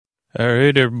All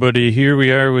right, everybody. Here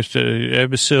we are with the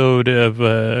episode of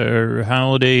our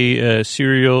holiday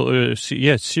serial.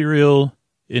 Serial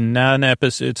in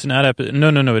non-episode. It's not episode.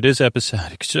 No. It is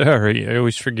episodic. Sorry, I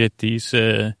always forget these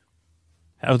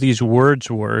how these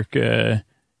words work.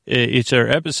 It's our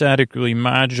episodically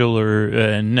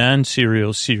modular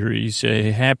non-serial series,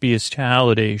 Happiest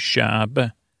Holiday Shop.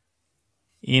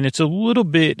 And it's a little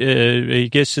bit, I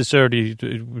guess it's already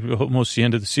almost the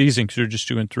end of the season because we're just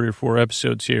doing 3 or 4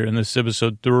 episodes here. And this is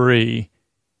episode 3.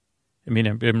 I mean,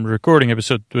 I'm recording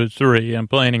episode 3. I'm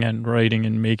planning on writing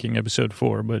and making episode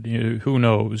 4, but who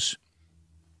knows?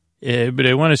 But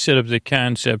I want to set up the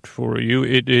concept for you.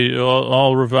 It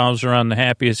all revolves around the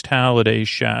Happiest Holiday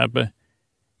Shop.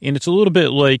 And it's a little bit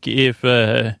like if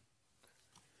a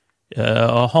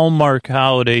Hallmark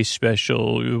holiday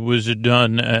special was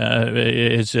done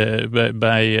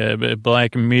by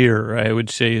Black Mirror, I would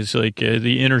say, is like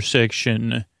the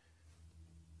intersection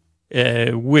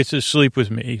with Sleep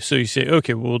With Me. So you say,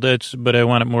 okay, well, but I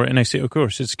want it more. And I say, of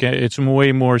course, it's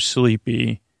way more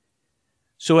sleepy.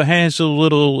 So it has a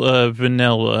little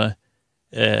vanilla,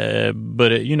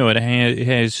 but it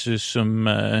has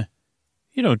some,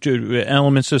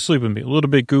 elements of Sleep With Me. A little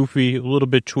bit goofy, a little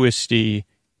bit twisty.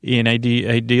 And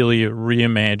ideally a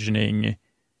reimagining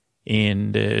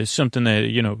and something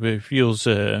that, feels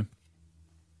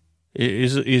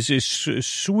is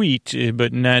sweet,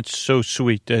 but not so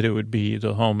sweet that it would be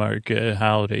the Hallmark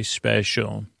holiday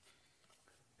special.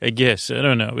 I guess. I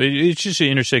don't know. It's just an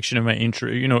intersection of my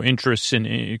interests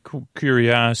and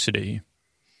curiosity.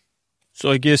 So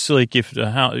I guess, like, if they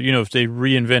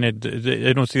reinvented,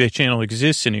 I don't think that channel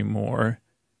exists anymore.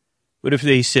 But if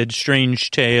they said strange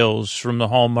tales from the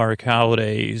Hallmark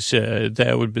holidays,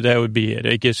 that would be it.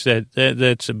 I guess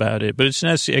that's about it. But it's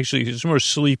not actually, it's more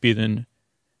sleepy than,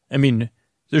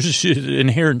 there's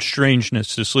inherent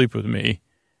strangeness to Sleep With Me.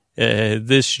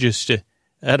 This just,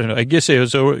 I don't know. I guess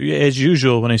as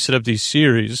usual, when I set up these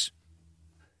series,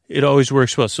 it always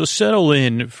works well. So settle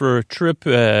in for a trip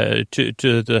to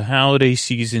the holiday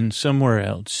season somewhere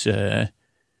else,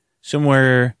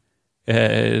 somewhere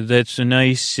that's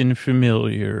nice and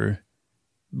familiar,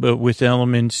 but with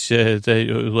elements that,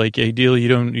 like, ideally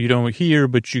you don't hear,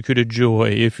 but you could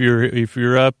enjoy. If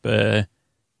you're up and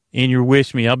you're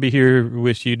with me, I'll be here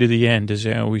with you to the end, as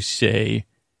I always say,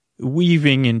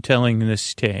 weaving and telling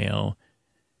this tale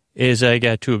as I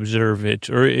got to observe it,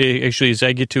 or actually as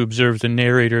I get to observe the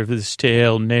narrator of this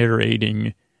tale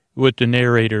narrating what the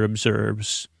narrator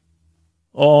observes,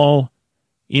 all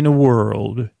in a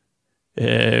world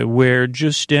where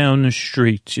just down the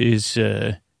street is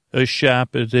a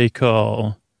shop that they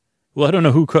call, well, I don't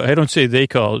know I don't say they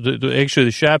call, actually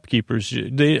the shopkeepers,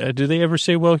 do they ever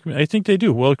say welcome? I think they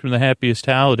do. Welcome to the Happiest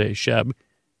Holiday Shop.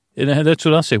 And that's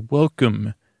what I'll say.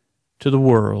 Welcome to the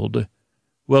world.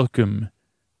 Welcome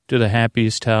to the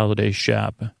Happiest Holiday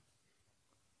Shop.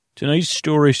 Tonight's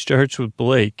story starts with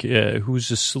Blake, who's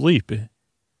asleep,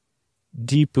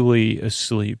 deeply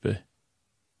asleep.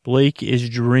 Blake is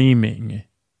dreaming,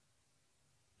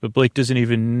 but Blake doesn't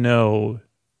even know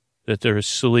that they're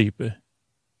asleep,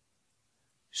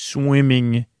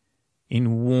 swimming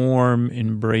in warm,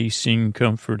 embracing,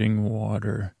 comforting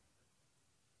water,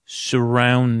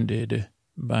 surrounded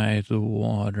by the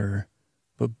water,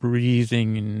 but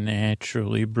breathing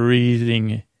naturally,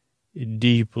 breathing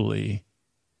deeply,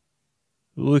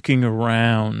 looking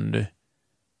around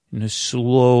in a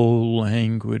slow,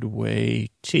 languid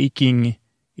way, taking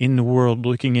in the world,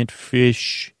 looking at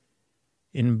fish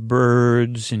and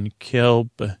birds and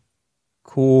kelp,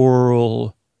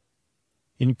 coral,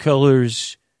 in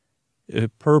colors,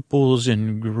 purples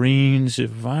and greens,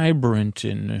 vibrant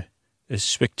in a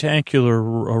spectacular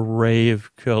array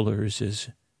of colors as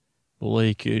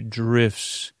Blake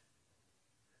drifts,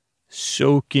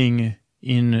 soaking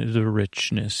in the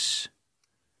richness.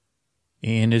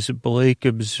 And as Blake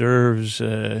observes,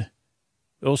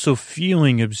 also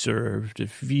feeling observed,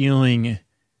 feeling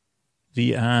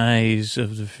the eyes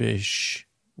of the fish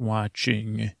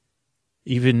watching,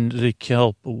 even the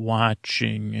kelp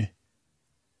watching,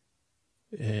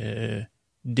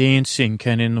 dancing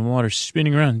kind of in the water,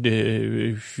 spinning around,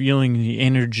 feeling the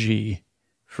energy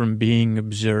from being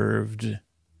observed,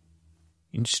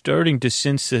 and starting to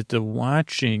sense that the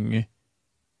watching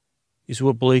is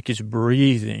what Blake is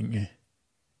breathing.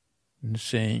 And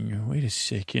saying, wait a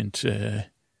second,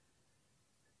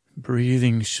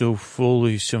 breathing so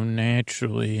fully, so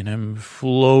naturally, and I'm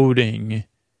floating,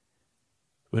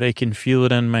 but I can feel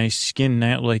it on my skin,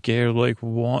 not like air, like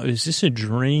water. Is this a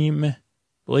dream?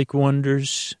 Blake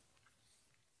wonders.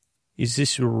 Is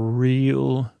this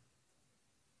real?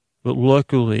 But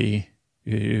luckily,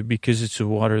 because it's the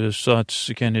water, the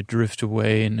thoughts kind of drift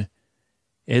away, and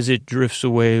as it drifts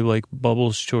away like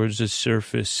bubbles towards the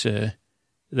surface,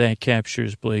 that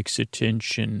captures Blake's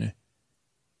attention.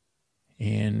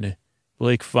 And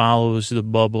Blake follows the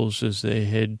bubbles as they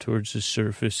head towards the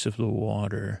surface of the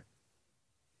water.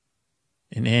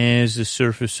 And as the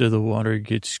surface of the water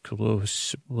gets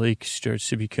close, Blake starts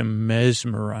to become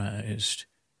mesmerized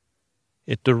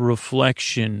at the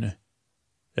reflection,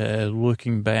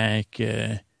 looking back,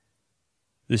 the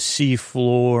sea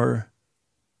floor,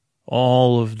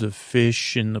 all of the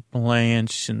fish and the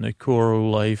plants and the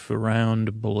coral life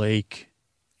around Blake,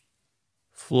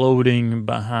 floating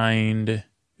behind,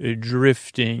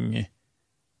 drifting,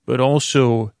 but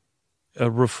also a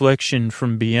reflection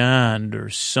from beyond or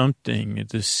something,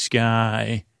 the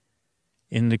sky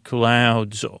and the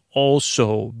clouds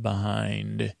also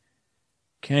behind,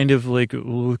 kind of like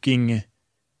looking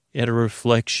at a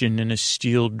reflection in a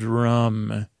steel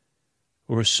drum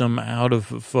or some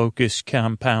out-of-focus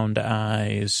compound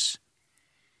eyes.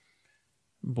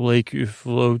 Blake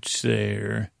floats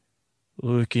there,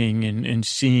 looking and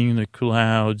seeing the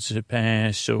clouds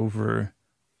pass over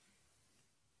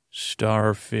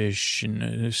starfish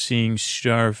and seeing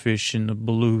starfish in the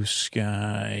blue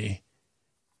sky.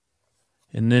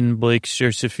 And then Blake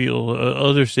starts to feel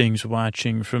other things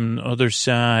watching from the other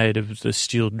side of the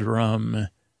steel drum.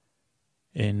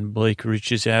 And Blake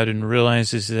reaches out and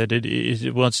realizes that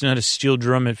it's not a steel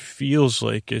drum, it feels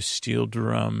like a steel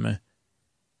drum.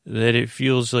 That it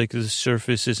feels like the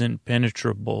surface isn't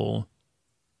penetrable.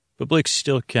 But Blake's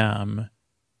still calm,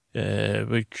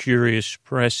 but curious,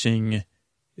 pressing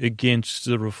against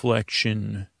the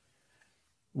reflection,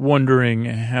 wondering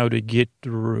how to get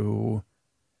through.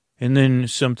 And then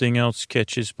something else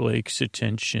catches Blake's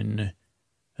attention.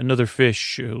 Another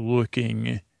fish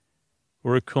looking,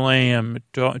 or a clam.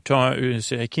 I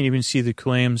can't even see the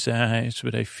clam's eyes,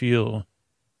 but I feel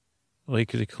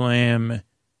like the clam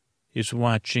is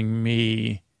watching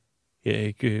me,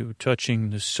 touching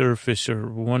the surface or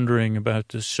wondering about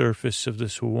the surface of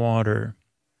this water.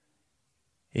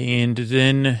 And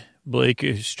then Blake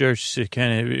starts to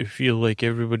kind of feel like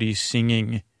everybody's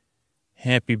singing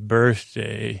happy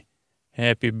birthday,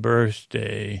 happy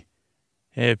birthday,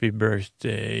 happy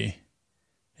birthday.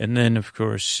 And then, of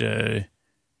course,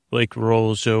 Blake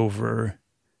rolls over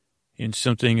and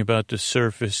something about the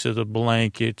surface of the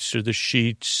blankets or the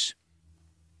sheets.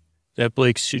 That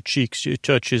Blake's cheeks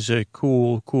touches a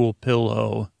cool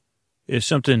pillow. If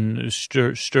something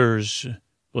stirs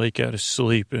Blake out of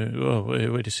sleep.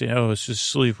 Wait a second. Oh, it's just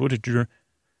sleep.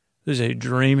 Was I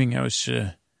dreaming? I was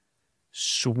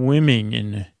swimming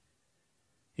in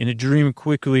a dream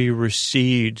quickly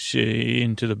recedes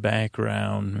into the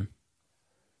background.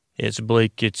 As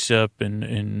Blake gets up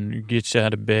and gets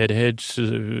out of bed, heads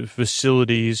to the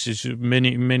facilities, there's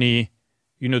many,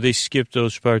 they skip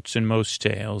those parts in most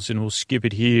tales, and we'll skip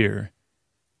it here.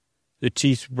 The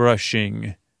teeth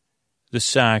brushing, the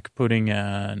sock putting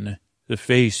on, the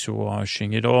face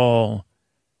washing, it all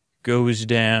goes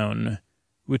down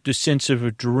with the sense of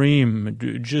a dream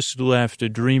just left, a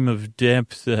dream of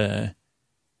depth, of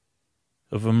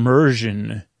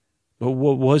immersion. But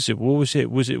what was it? What was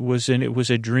it?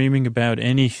 Was I dreaming about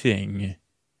anything?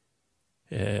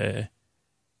 And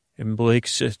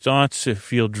Blake's thoughts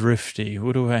feel drifty.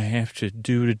 What do I have to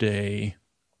do today?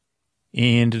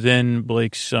 And then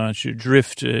Blake's thoughts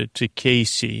drift to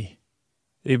Casey.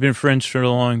 They've been friends for a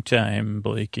long time,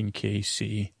 Blake and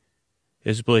Casey.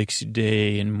 As Blake's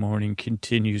day and morning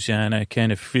continues on, I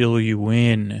kind of fill you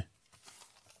in.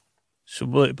 So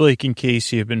Blake and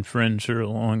Casey have been friends for a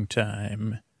long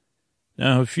time.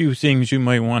 Now, a few things you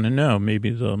might want to know.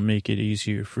 Maybe they'll make it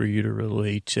easier for you to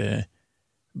relate.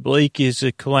 Blake is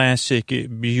a classic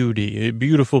beauty, a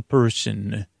beautiful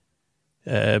person.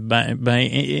 By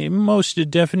most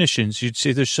definitions, you'd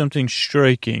say there's something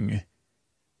striking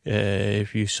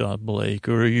if you saw Blake,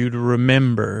 or you'd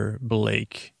remember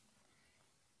Blake.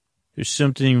 There's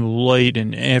something light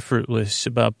and effortless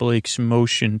about Blake's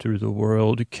motion through the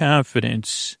world,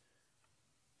 confidence.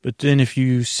 But then if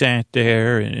you sat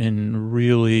there and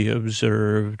really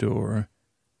observed, or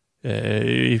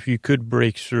if you could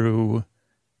break through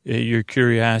your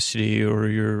curiosity, or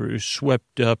you're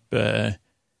swept up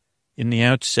in the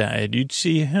outside, you'd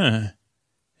see,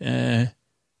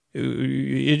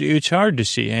 it's hard to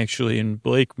see, actually, and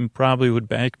Blake probably would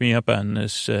back me up on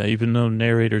this, even though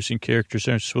narrators and characters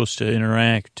aren't supposed to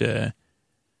interact.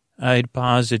 I'd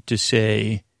posit to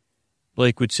say,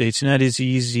 Blake would say, it's not as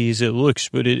easy as it looks,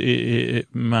 but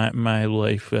my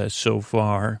life so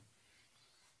far.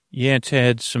 Yeah, it's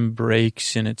had some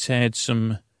breaks, and it's had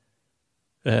some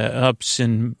ups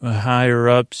and higher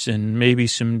ups and maybe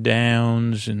some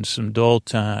downs and some dull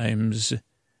times.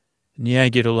 And yeah, I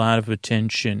get a lot of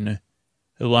attention,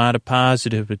 a lot of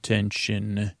positive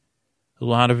attention, a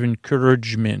lot of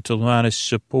encouragement, a lot of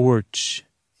support.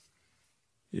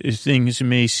 Things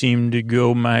may seem to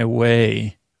go my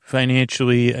way.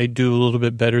 Financially, I do a little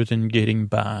bit better than getting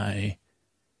by.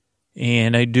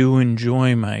 And I do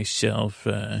enjoy myself.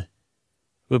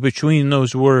 But between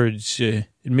those words, and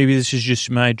maybe this is just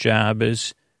my job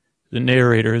as the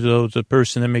narrator, though the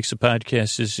person that makes the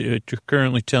podcast is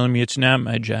currently telling me it's not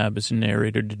my job as a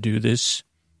narrator to do this.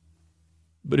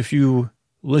 But if you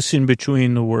listen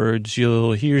between the words,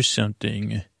 you'll hear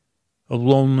something. A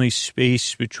lonely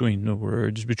space between the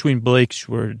words, between Blake's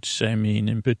words, I mean,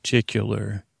 in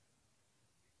particular.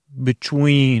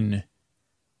 Between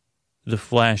the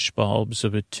flashbulbs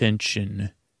of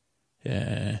attention,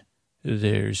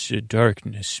 there's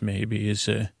darkness, maybe, is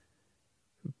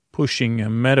pushing a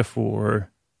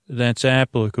metaphor that's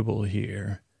applicable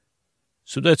here.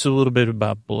 So that's a little bit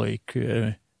about Blake.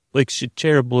 Blake's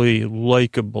terribly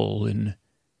likable and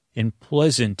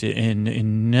pleasant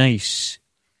and nice.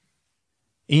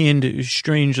 And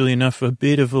strangely enough, a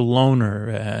bit of a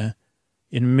loner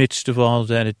in the midst of all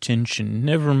that attention.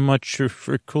 Never much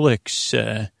for clicks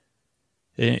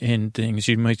and things.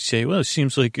 You might say, well, it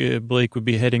seems like Blake would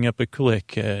be heading up a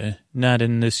clique. Not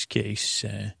in this case.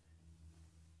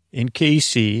 And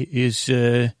Casey is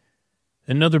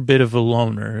another bit of a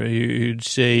loner. You'd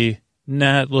say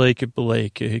not like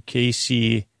Blake.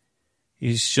 Casey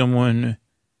is someone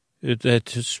that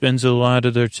spends a lot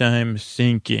of their time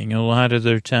thinking, a lot of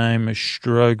their time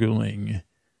struggling,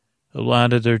 a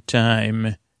lot of their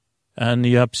time on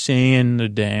the ups and the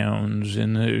downs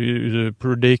and the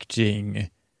predicting,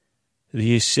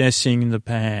 the assessing the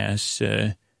past.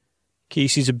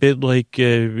 Casey's a bit like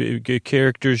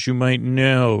characters you might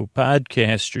know,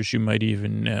 podcasters you might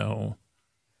even know.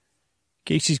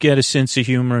 Casey's got a sense of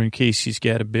humor and Casey's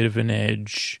got a bit of an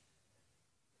edge.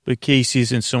 But Casey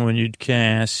isn't someone you'd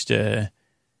cast, and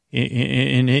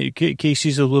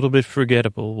Casey's a little bit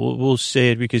forgettable. We'll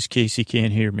say it because Casey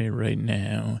can't hear me right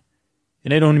now.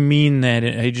 And I don't mean that,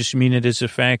 I just mean it as a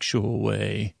factual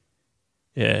way.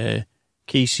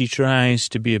 Casey tries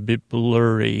to be a bit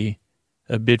blurry,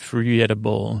 a bit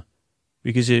forgettable,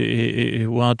 because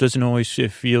while it doesn't always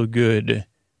feel good,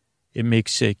 it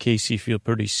makes Casey feel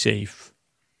pretty safe.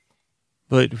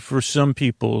 But for some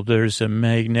people, there's a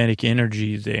magnetic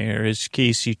energy there as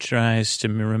Casey tries to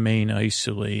remain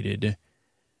isolated,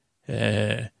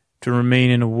 to remain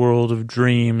in a world of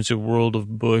dreams, a world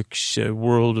of books, a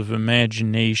world of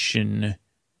imagination,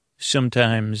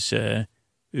 sometimes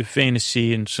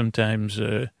fantasy and sometimes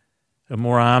a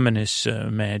more ominous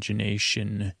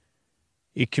imagination.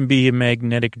 It can be a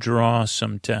magnetic draw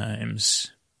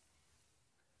sometimes.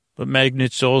 But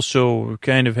magnets also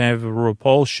kind of have a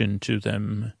repulsion to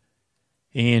them.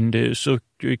 And so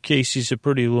Casey's a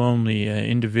pretty lonely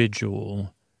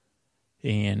individual.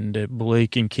 And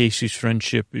Blake and Casey's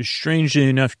friendship, strangely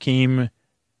enough, came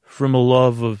from a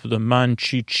love of the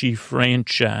Monchichi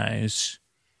franchise.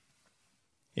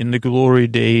 In the glory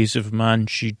days of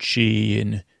Monchichi,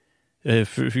 and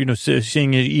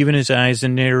seeing it even as I, as a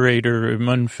narrator, am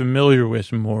unfamiliar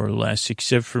with more or less,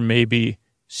 except for maybe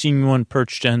seeing one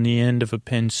perched on the end of a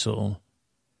pencil.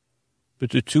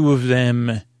 But the two of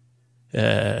them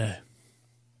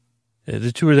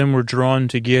were drawn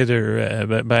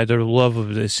together by their love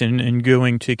of this and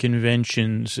going to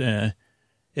conventions, at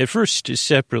first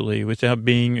separately without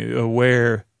being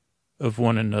aware of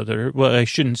one another. Well, I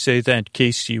shouldn't say that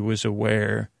Casey was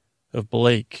aware of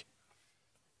Blake.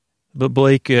 But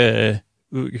Blake,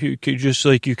 just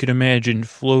like you could imagine,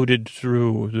 floated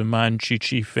through the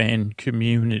Monchichi fan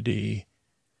community,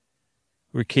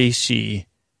 where Casey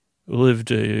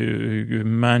lived a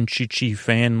Monchichi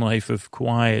fan life of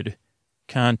quiet,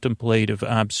 contemplative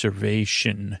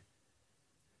observation.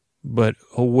 But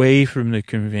away from the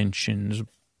conventions,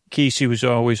 Casey was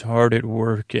always hard at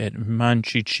work at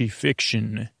Monchichi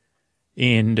fiction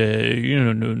and,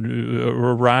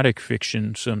 erotic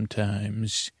fiction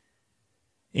sometimes.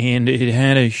 And it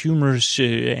had a humorous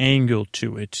angle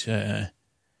to it,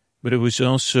 but it was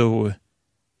also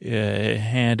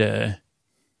had a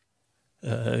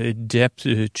depth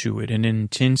to it, an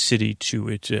intensity to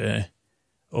it, a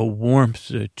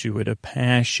warmth to it, a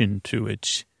passion to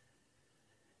it.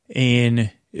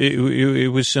 And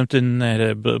it was something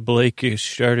that Blake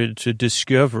started to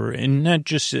discover, and not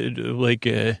just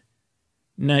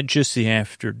not just the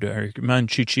After Dark.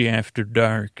 Monchichi After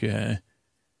Dark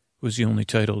was the only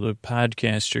title the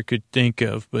podcaster could think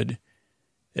of, but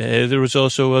There was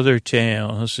also other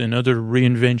tales and other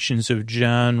reinventions of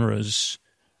genres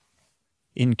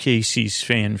in Casey's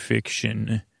fan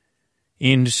fiction.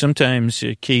 And sometimes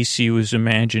Casey was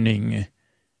imagining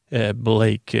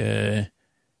Blake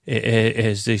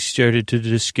as they started to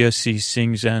discuss these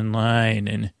things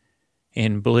online,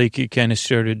 and Blake kind of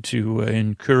started to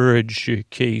encourage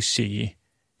Casey.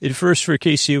 At first, for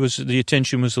Casey, the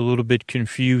attention was a little bit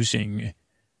confusing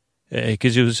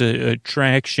because it was a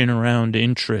attraction around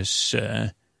interests,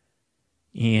 and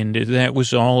that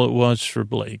was all it was for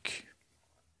Blake.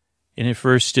 And at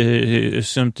first,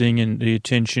 something in the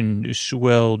attention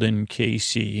swelled in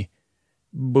Casey,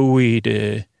 buoyed,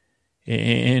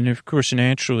 and of course,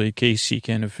 naturally, Casey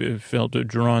kind of felt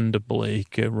drawn to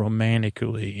Blake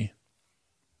romantically.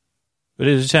 But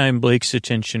at the time, Blake's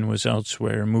attention was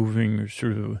elsewhere, moving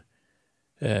through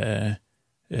living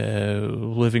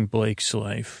Blake's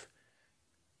life.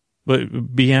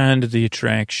 But beyond the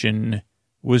attraction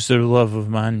was their love of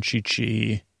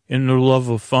Monchichi, and their love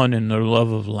of fun, and their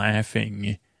love of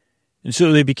laughing. And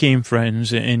so they became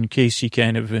friends, and Casey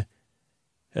kind of,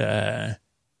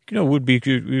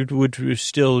 would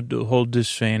still hold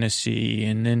this fantasy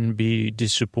and then be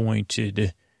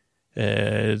disappointed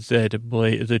that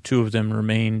the two of them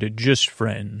remained just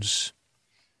friends.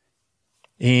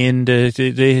 And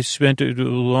they spent a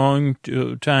long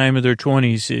time of their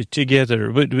 20s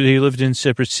together, but they lived in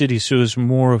separate cities, so it was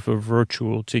more of a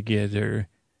virtual together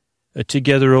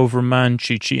over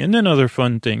Monchichi, and then other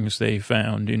fun things they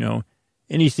found,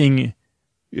 anything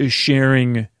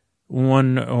sharing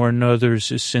one or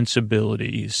another's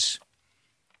sensibilities.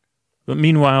 But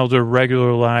meanwhile, their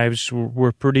regular lives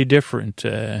were pretty different.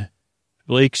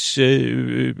 Blake's, at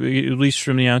least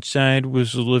from the outside,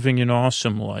 was living an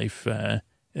awesome life, an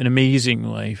amazing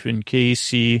life, and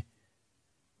Casey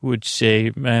would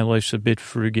say, my life's a bit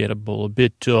forgettable, a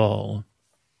bit dull.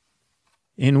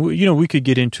 And, we could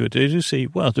get into it. They just say,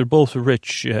 well, they're both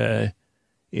rich in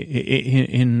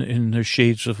their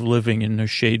shades of living, in their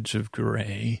shades of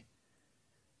gray.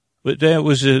 But that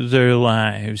was their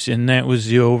lives, and that was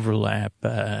the overlap.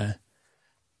 But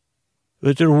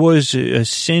there was a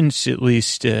sense, at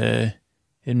least, and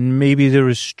maybe there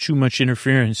was too much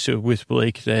interference with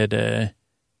Blake, that there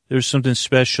was something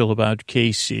special about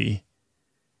Casey.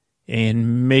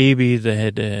 And maybe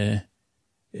that...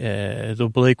 though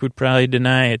Blake would probably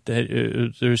deny it,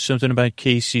 that there's something about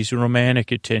Casey's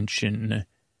romantic attention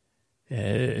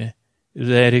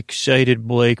that excited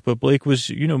Blake, but Blake was,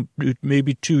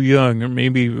 maybe too young, or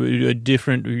maybe a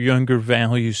different, younger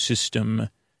value system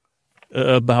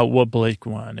about what Blake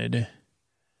wanted.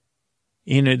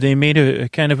 And they made a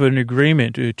kind of an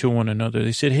agreement to one another.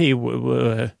 They said, hey,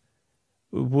 what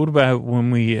about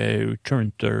when we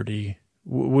turn 30?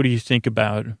 What do you think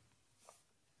about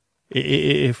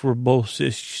if we're both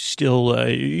still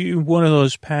one of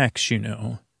those pacts,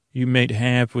 you might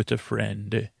have with a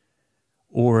friend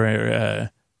or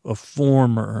a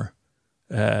former,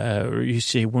 or you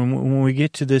say, when we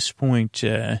get to this point,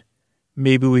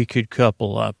 maybe we could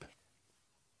couple up.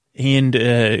 And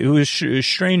it was a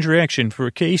strange reaction for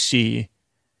Casey.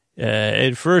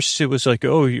 At first, it was like,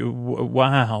 oh,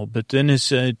 wow. But then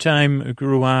as time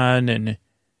grew on, and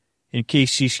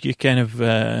Casey kind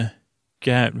of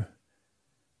got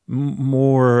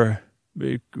more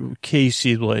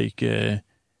Casey-like.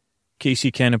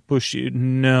 Casey kind of pushed,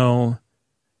 no,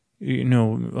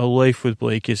 a life with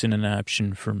Blake isn't an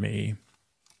option for me.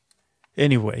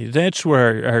 Anyway, that's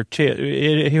where our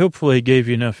tale, hopefully gave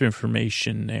you enough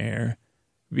information there,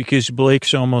 because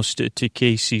Blake's almost to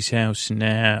Casey's house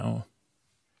now.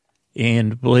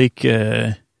 And Blake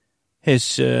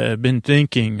has been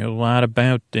thinking a lot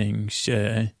about things,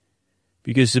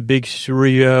 because the big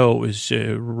 3-0 is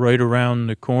right around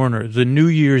the corner. The New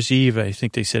Year's Eve, I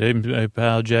think they said, I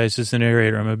apologize as the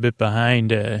narrator, I'm a bit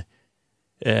behind,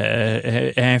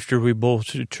 after we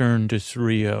both turned to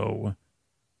 3-0.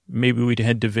 Maybe we'd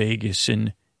head to Vegas,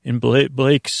 and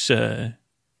Blake's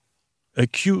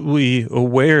acutely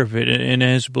aware of it, and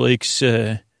as Blake's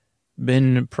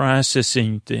been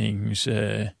processing things,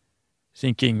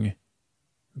 thinking,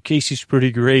 Casey's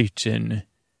pretty great, and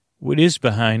what is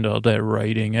behind all that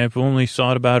writing? I've only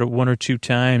thought about it one or two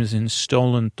times in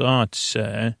stolen thoughts.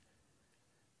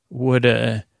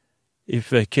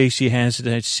 If Casey has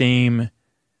that same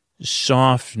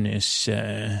softness,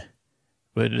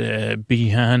 but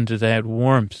beyond that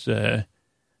warmth,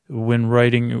 when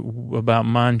writing about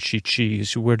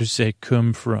Monchichi, where does that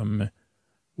come from?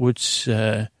 What's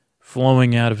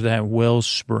flowing out of that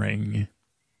wellspring?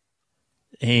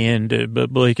 And but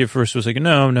Blake at first was like,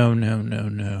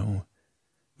 no.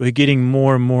 But getting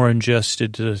more and more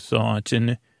adjusted to the thought.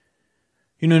 And,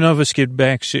 none of us could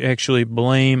actually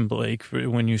blame Blake for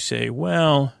when you say,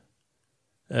 well,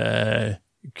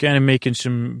 kind of making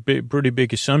some pretty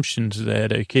big assumptions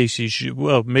that Casey should,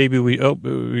 well, maybe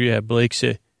Blake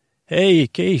said, hey,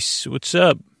 Case, what's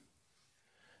up?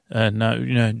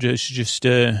 Not, just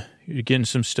getting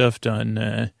some stuff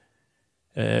done.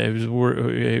 We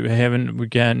haven't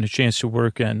gotten a chance to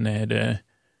work on that,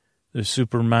 the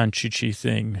Super Monchichi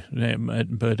thing,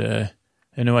 but I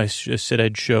know I just said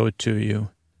I'd show it to you.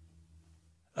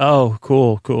 Oh,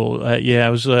 cool. Yeah, I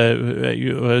was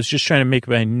just trying to make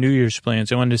my New Year's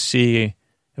plans. I wanted to see,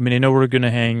 I know we're going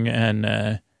to hang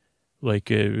on,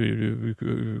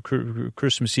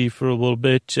 Christmas Eve for a little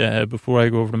bit, before I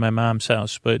go over to my mom's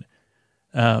house. But,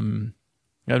 I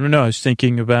don't know. I was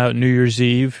thinking about New Year's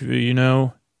Eve, yeah,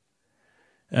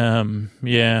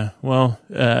 well,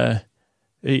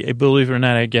 believe it or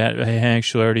not, I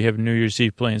actually already have New Year's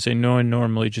Eve plans. I know I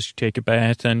normally just take a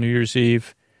bath on New Year's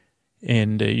Eve,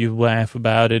 and you laugh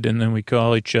about it, and then we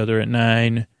call each other at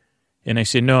 9, and I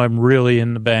say, no, I'm really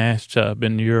in the bathtub,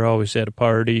 and you're always at a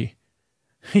party.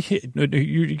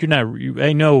 You're not.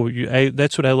 I know.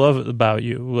 That's what I love about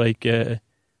you. Like that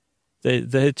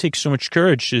takes so much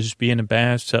courage to just be in a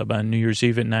bathtub on New Year's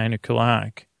Eve at 9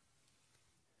 o'clock.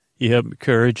 Yep,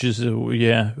 courage is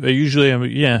yeah. Usually I'm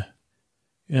yeah.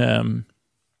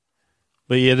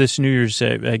 But yeah, this New Year's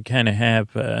I kind of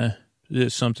have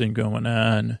there's something going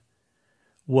on.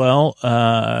 Well, because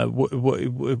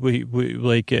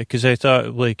I thought,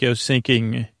 I was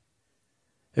thinking,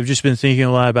 I've just been thinking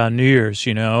a lot about New Year's,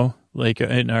 in our,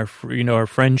 our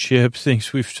friendship,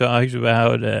 things we've talked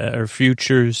about, our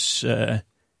futures, New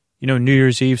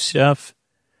Year's Eve stuff.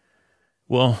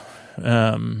 Well,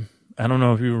 I don't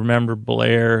know if you remember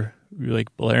Blair.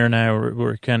 Blair and I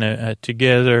were kind of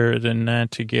together, then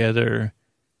not together.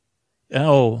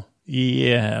 Oh,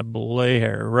 yeah,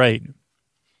 Blair, right.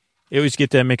 I always get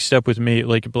that mixed up with me,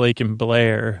 like Blake and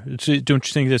Blair. Don't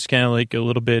you think that's kind of like a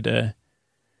little bit,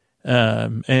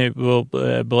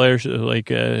 Blair's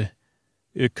a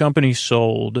company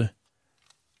sold,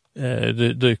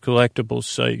 the collectibles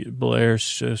site Blair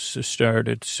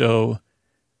started. So,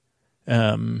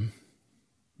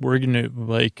 we're going to,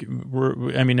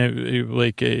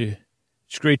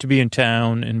 it's great to be in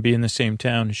town and be in the same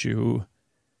town as you.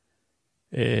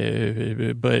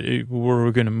 But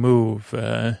we're going to move,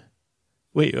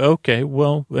 wait, okay.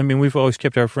 Well, we've always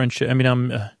kept our friendship.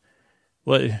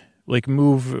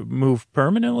 Move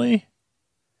permanently?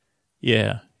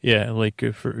 Yeah,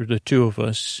 for the two of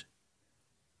us.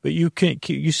 But you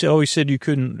always said you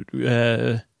couldn't,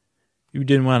 you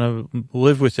didn't want to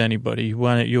live with anybody.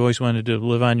 You always wanted to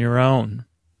live on your own.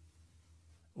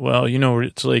 Well,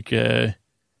 it's like, we're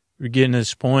getting to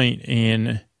this point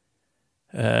and,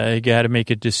 I got to make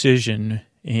a decision.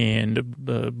 And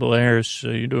Blair's,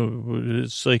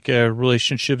 it's like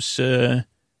relationships. Were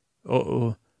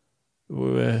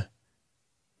you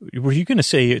going to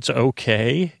say it's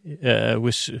okay? Yeah,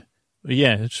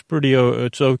 it's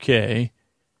okay.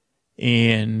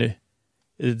 And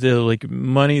the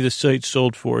money the site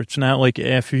sold for, it's not like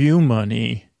FU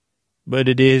money, but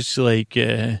it is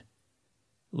let's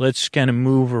kind of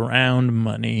move around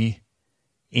money.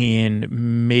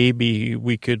 And maybe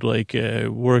we could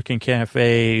work in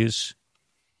cafes.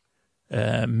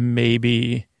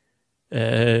 Maybe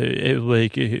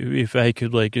if I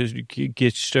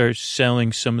could start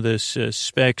selling some of this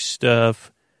spec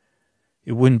stuff.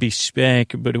 It wouldn't be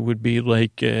spec, but it would be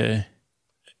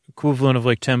equivalent of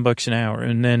 $10 an hour.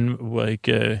 And then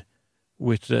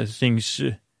with things.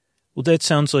 Well, that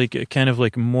sounds like kind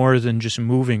of more than just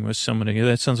moving with somebody.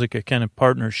 That sounds like a kind of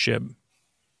partnership.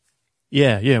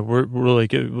 Yeah, we're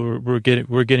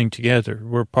getting together.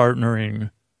 We're partnering,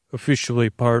 officially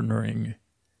partnering,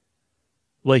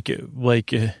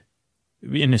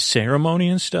 in a ceremony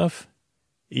and stuff.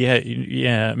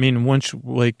 Yeah. Once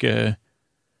New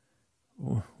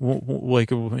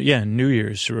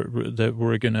Year's that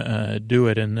we're gonna do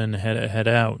it and then head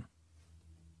out.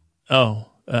 Oh,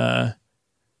 are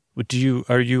you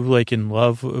in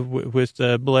love with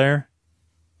Blair?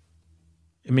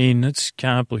 It's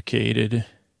complicated.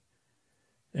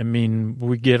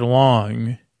 We get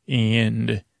along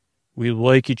and we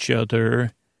like each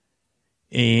other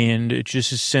and it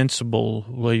just is sensible.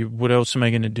 What else am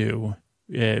I going to do?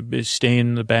 Stay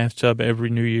in the bathtub every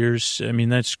New Year's?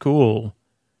 That's cool.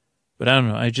 But I don't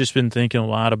know. I've just been thinking a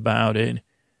lot about it.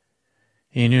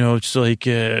 And, it's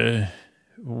where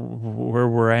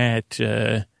we're at.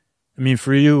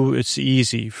 For you, it's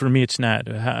easy. For me, it's not.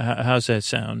 How's that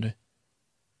sound?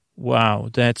 Wow,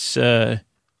 that's, it's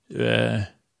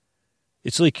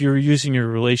like you're using your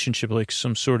relationship like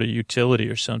some sort of utility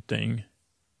or something.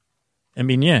 I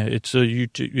mean, yeah, it's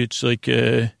like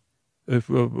a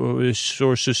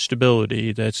source of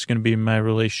stability. That's going to be my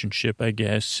relationship, I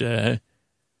guess. I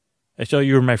thought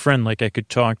you were my friend, like I could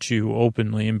talk to you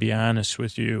openly and be honest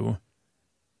with you.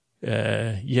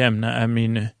 Yeah, I'm not, I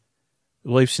mean,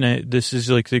 life's not, this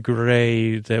is like the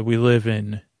gray that we live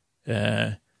in.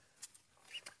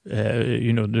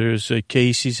 There's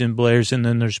Casey's and Blair's, and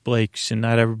then there's Blake's, and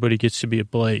not everybody gets to be a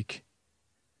Blake.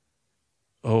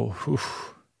 Oh,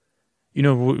 oof.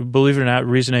 Believe it or not, the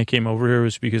reason I came over here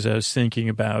was because I was thinking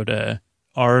about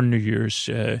our New Year's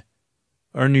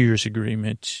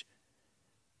agreement.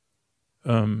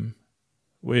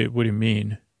 Wait, what do you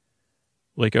mean?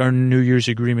 Like our New Year's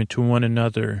agreement to one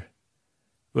another.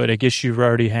 But I guess you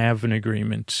already have an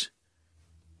agreement.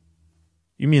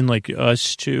 You mean like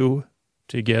us two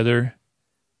together?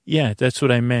 Yeah, that's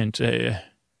what I meant.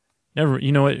 Never,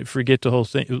 you know what? Forget the whole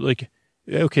thing. Like,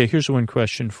 okay, here's one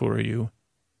question for you.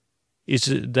 Is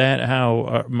that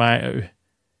how am I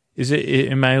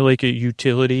like a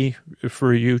utility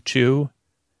for you too?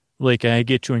 Like I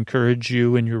get to encourage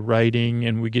you in your writing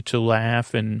and we get to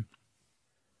laugh and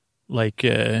like,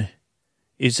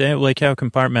 is that like how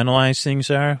compartmentalized things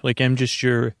are? Like I'm just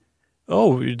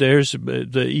there's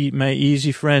my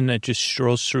easy friend that just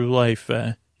strolls through life.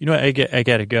 I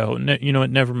gotta go. You know what?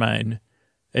 Never mind.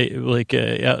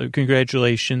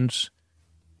 Congratulations.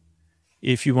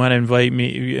 If you want to invite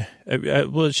me,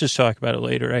 let's just talk about it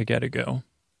later. I gotta go.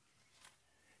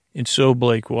 And so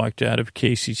Blake walked out of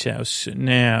Casey's house.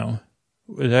 Now,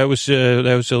 that was a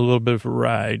little bit of a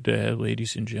ride,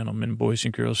 ladies and gentlemen, boys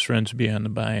and girls, friends beyond the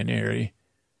binary.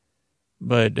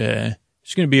 But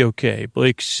it's going to be okay.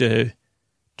 Blake's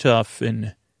tough.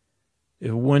 And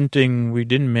one thing we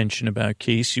didn't mention about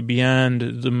Casey,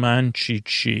 beyond the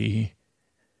Monchichi,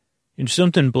 and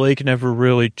something Blake never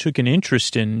really took an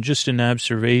interest in, just an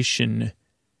observation,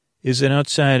 is that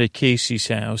outside of Casey's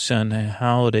house on the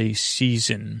holiday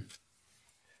season,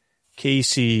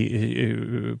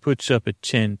 Casey puts up a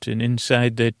tent, and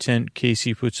inside that tent,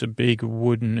 Casey puts a big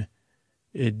wooden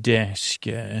desk,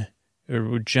 or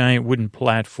a giant wooden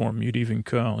platform, you'd even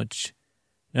call it.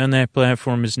 And on that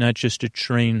platform is not just a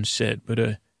train set, but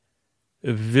a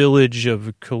village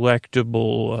of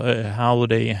collectible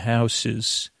holiday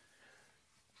houses.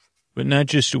 But not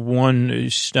just one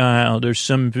style. There's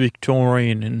some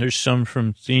Victorian, and there's some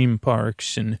from theme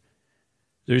parks, and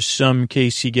there's some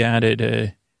Casey got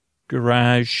at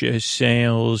garage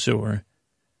sales or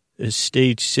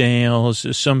estate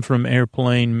sales, some from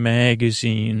airplane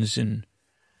magazines, and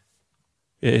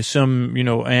some,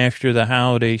 after the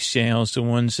holiday sales, the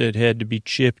ones that had to be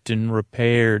chipped and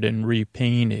repaired and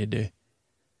repainted.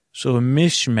 So a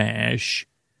mishmash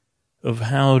of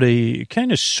holiday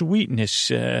kind of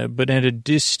sweetness, but at a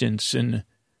distance. And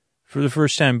for the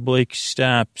first time, Blake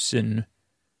stops and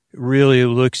really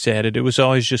looks at it. It was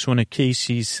always just one of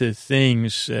Casey's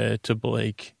things to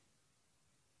Blake.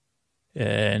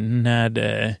 Not,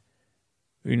 as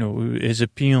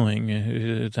appealing.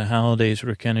 The holidays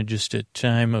were kind of just a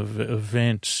time of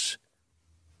events.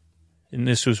 And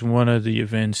this was one of the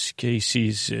events,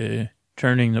 Casey's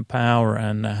turning the power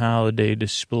on the holiday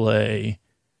display.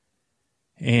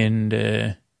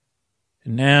 And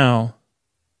now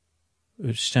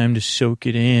it's time to soak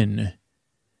it in,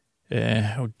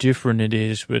 how different it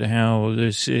is, but how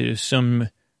there's some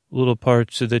little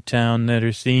parts of the town that are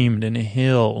themed in a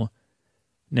hill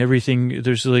and everything.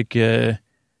 There's like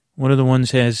one of the ones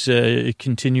has a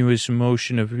continuous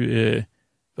motion of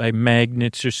by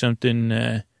magnets or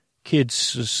something, kids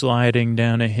sliding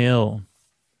down a hill.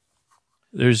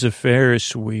 There's a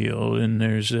Ferris wheel and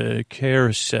there's a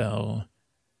carousel.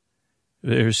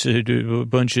 There's a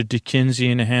bunch of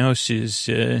Dickensian houses.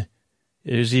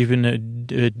 There's even a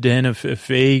den of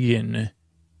Fagin.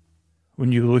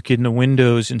 When you look in the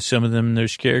windows, in some of them,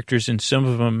 there's characters. In some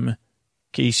of them,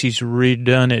 Casey's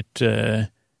redone it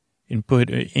and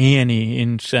put Annie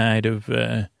inside of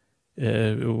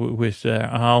with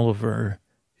Oliver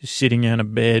sitting on a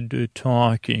bed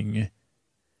talking.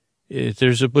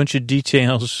 There's a bunch of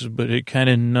details, but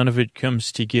none of it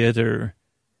comes together.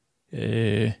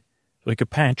 Like a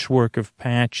patchwork of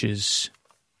patches.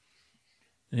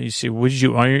 And you say, what did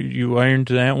you iron? You ironed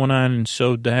that one on and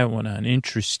sewed that one on.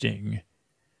 Interesting.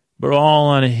 But all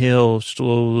on a hill,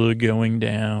 slowly going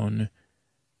down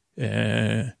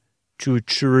to a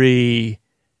tree,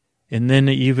 and then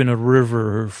even a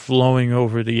river flowing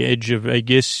over the edge of, I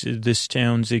guess, this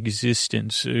town's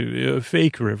existence. A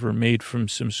fake river made from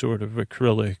some sort of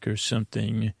acrylic or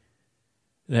something.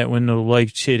 That when the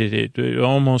lights hit it, it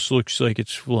almost looks like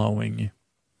it's flowing.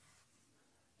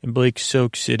 And Blake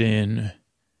soaks it in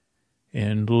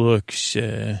and looks,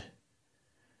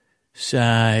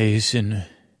 sighs, and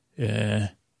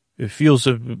it feels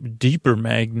a deeper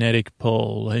magnetic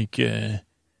pull,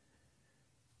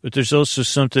 but there's also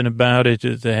something about it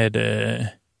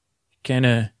that kind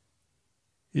of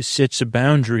sets a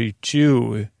boundary,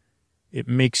 too. It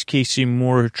makes Casey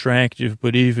more attractive,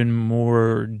 but even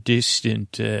more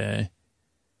distant.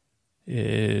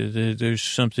 There's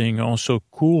something also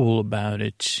cool about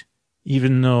it,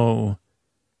 even though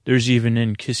there's even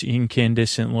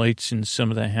incandescent lights in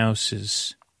some of the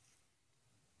houses.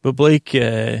 But Blake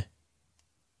is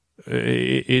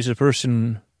a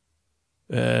person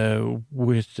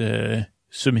with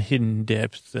some hidden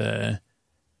depth and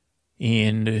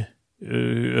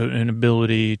an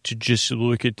ability to just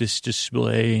look at this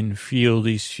display and feel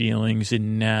these feelings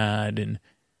and nod and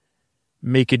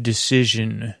make a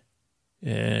decision.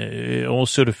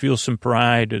 Also to feel some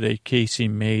pride that Casey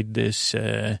made this,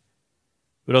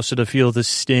 but also to feel the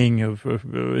sting of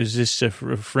is this a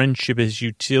friendship as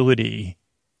utility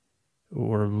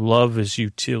or love as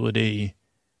utility?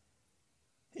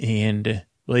 And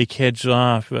Blake heads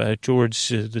off towards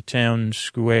the town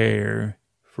square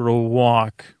for a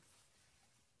walk.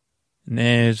 And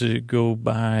as they go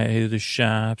by the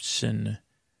shops and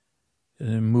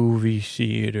the movie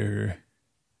theater,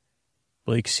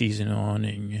 Blake sees an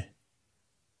awning.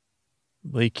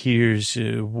 Blake hears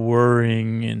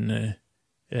whirring and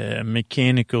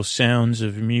mechanical sounds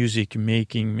of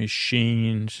music-making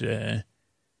machines, the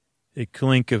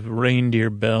clink of reindeer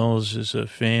bells as a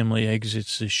family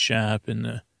exits the shop, and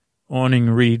the awning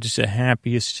reads the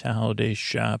Happiest Holiday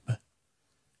Shop.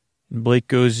 And Blake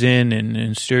goes in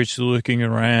and starts looking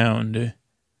around. And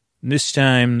this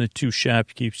time, the two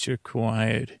shopkeepers are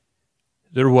quiet.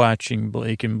 They're watching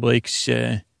Blake, and Blake's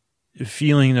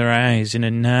feeling their eyes in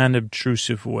a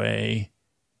non-obtrusive way.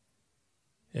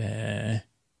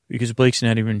 Because Blake's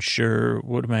not even sure,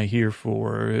 what am I here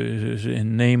for?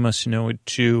 And they must know it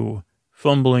too,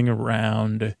 fumbling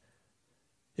around.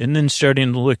 And then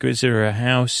starting to look, is there a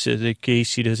house that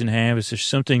Casey doesn't have? Is there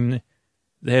something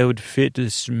that would fit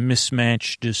this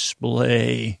mismatched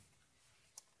display?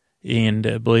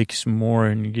 And Blake's more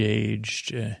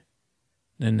engaged.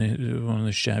 Then one of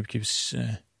the shopkeepers,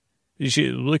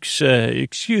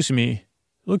 excuse me,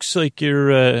 looks like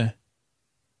you're a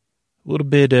little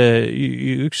bit,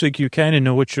 looks like you kind of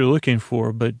know what you're looking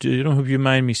for, but I don't know if you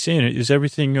mind me saying it. Is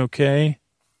everything okay?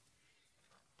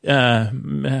 Not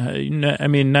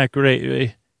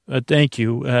great. Thank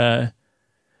you. I'm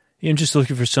just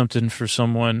looking for something for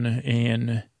someone,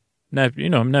 and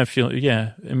I'm not feeling,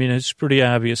 it's pretty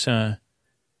obvious, huh?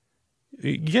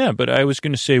 Yeah, but I was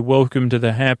going to say welcome to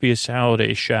the Happiest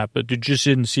Holiday Shop, but it just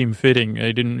didn't seem fitting.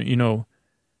 I didn't,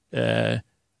 but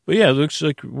yeah, it looks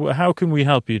like, how can we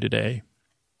help you today?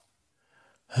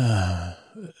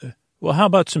 Well, how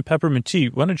about some peppermint tea?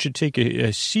 Why don't you take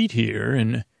a seat here,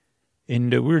 and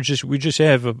we just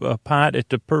have a pot at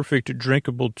the perfect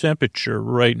drinkable temperature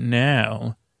right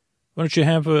now. Why don't you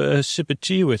have a sip of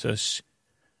tea with us?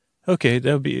 Okay,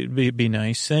 that would be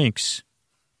nice. Thanks.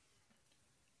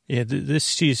 Yeah,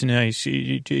 this tea is nice.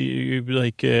 It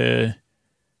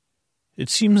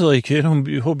seems like, I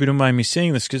hope you don't mind me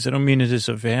saying this because I don't mean it as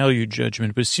a value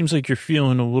judgment, but it seems like you're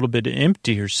feeling a little bit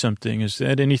empty or something. Is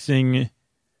that anything?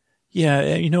 Yeah,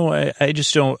 I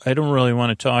just don't really want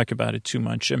to talk about it too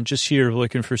much. I'm just here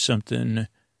looking for something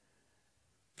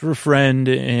for a friend,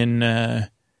 and, I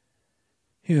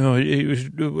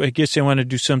guess I want to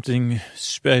do something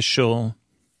special.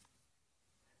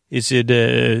 Is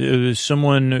it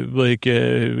someone like,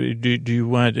 do you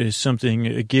want something,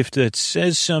 a gift that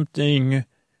says something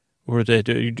or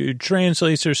that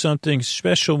translates or something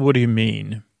special? What do you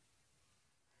mean?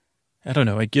 I don't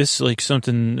know. I guess like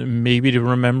something maybe to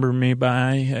remember me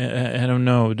by. I don't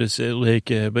know. Does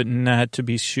it but not to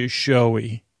be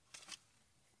showy.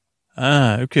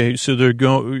 Ah, okay. So they're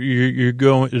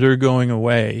going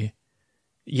away.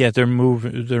 Yeah, they're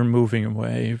moving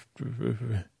away.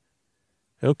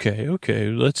 Okay.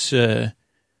 Let's, so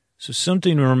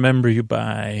something to remember you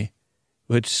by,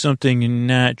 but something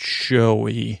not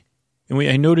showy. And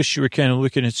I noticed you were kind of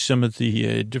looking at some of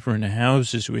the different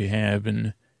houses we have,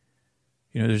 and,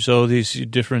 there's all these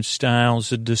different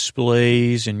styles of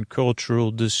displays and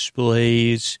cultural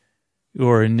displays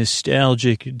or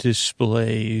nostalgic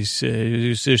displays.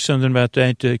 Is there something about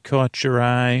that caught your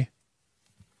eye?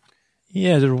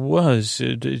 Yeah, there was.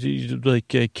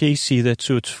 Casey, that's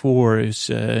who it's for,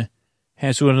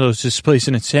 has one of those displays,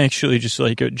 and it's actually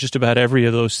just about every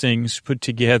of those things put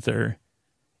together.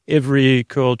 Every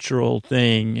cultural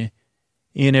thing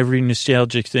and every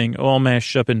nostalgic thing all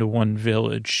mashed up into one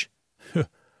village.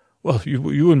 Well, you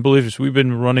wouldn't believe this. We've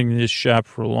been running this shop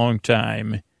for a long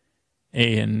time,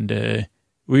 And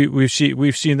we've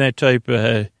seen that type.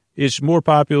 It's more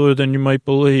popular than you might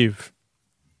believe.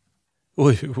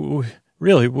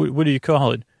 Really, what do you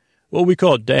call it? Well, we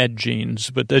call it dad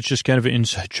jeans, but that's just kind of an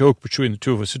inside joke between the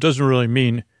two of us. It doesn't really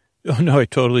mean, oh, no, I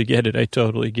totally get it. It's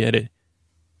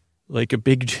like a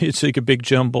big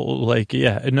jumble, like,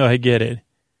 yeah, no, I get it.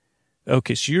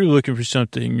 Okay, so you're looking for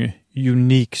something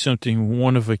unique, something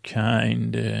one of a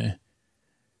kind,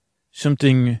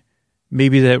 something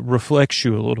maybe that reflects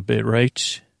you a little bit,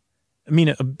 right? I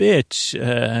mean, a bit,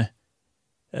 but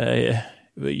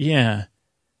yeah,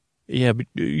 but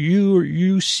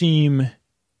you seem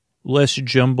less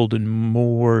jumbled and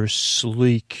more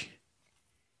sleek,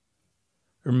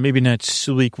 or maybe not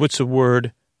sleek. What's the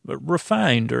word? But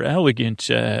refined or elegant.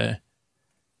 Okay.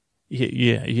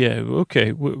 Yeah,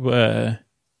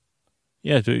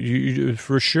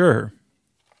 for sure.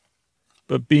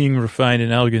 But being refined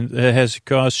and elegant has a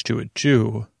cost to it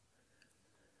too.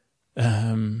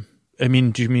 I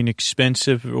mean, do you mean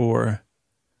expensive or?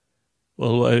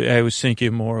 Well, I was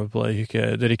thinking more of like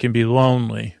that it can be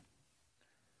lonely.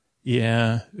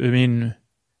 Yeah, I mean,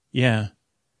 yeah.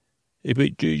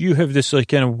 But you have this like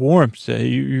kind of warmth.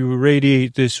 You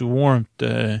radiate this warmth,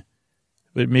 but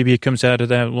maybe it comes out of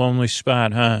that lonely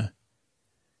spot, huh?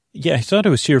 Yeah, I thought I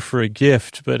was here for a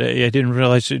gift, but I didn't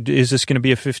realize. Is this going to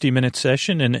be a 50-minute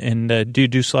session? And do you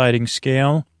do sliding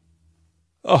scale?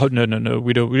 Oh no,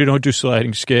 we don't do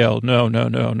sliding scale.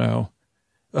 No.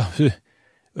 Oh,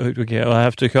 okay, I'll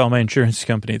have to call my insurance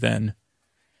company then.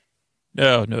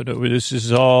 No. This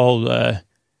is all.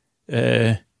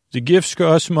 The gifts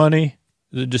cost money.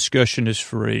 The discussion is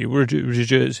free.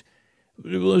 Let's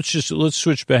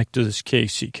switch back to this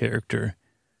Casey character.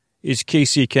 Is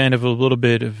Casey kind of a little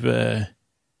bit of a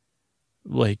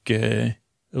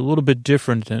little bit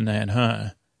different than that,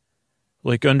 huh?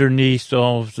 Like underneath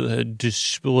all of the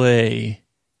display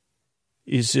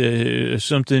is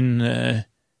something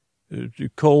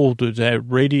cold that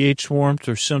radiates warmth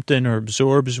or something, or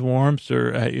absorbs warmth,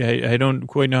 or I don't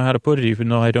quite know how to put it, even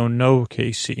though I don't know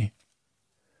Casey.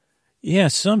 Yeah,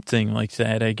 something like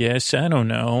that, I guess. I don't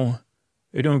know.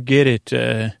 I don't get it.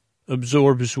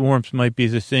 Absorbs warmth might be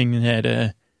the thing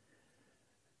that,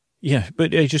 yeah,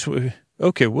 but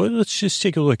okay, well, let's just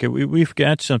take a look. We've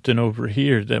got something over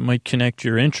here that might connect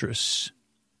your interests.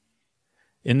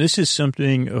 And this is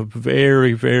something, a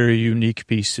very, very unique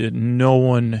piece that no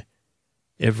one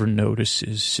ever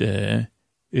notices.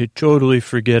 It's totally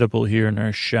forgettable here in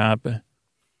our shop.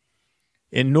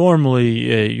 And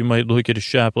normally, you might look at a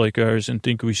shop like ours and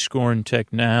think we scorn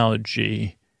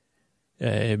technology.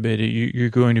 But you're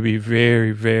going to be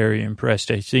very, very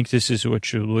impressed. I think this is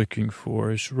what you're looking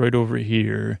for. It's right over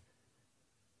here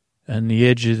on the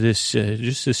edge of this,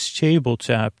 just this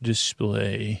tabletop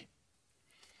display.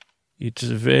 It's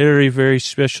very, very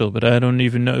special, but I don't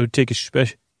even know. Take a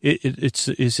special.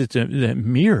 Is it that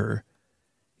mirror?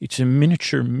 It's a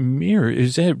miniature mirror.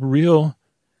 Is that real?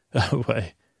 Oh,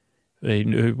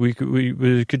 we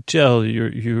could tell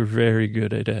you're very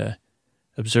good at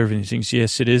observing these things.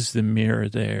 Yes, it is the mirror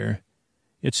there.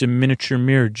 It's a miniature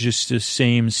mirror, just the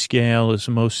same scale as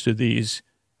most of these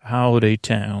holiday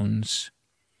towns.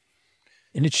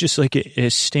 And it's just like a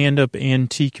stand-up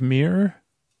antique mirror.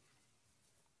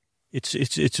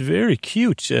 It's very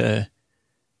cute.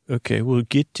 Okay, we'll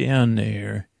get down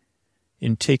there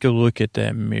and take a look at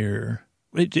that mirror.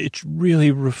 It's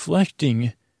really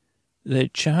reflecting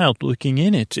that child looking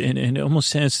in it, and it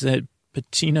almost has that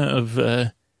patina of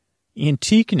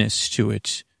antiqueness to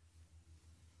it.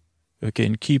 Okay,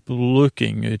 and keep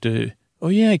looking at oh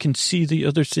yeah, I can see the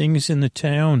other things in the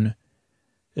town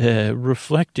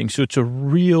reflecting. So it's a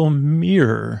real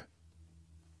mirror.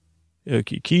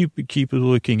 Okay, keep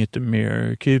looking at the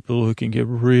mirror. Keep looking. Get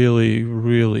really,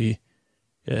 really.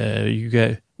 You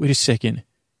got. Wait a second.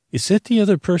 Is that the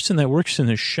other person that works in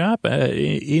the shop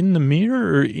in the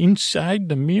mirror or inside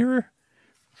the mirror?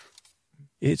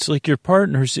 It's like your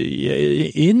partner's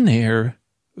in there.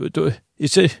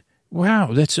 Is it?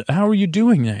 Wow, that's how are you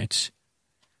doing that?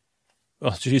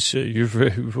 Oh, geez, you're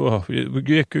very well.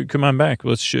 Yeah, come on back.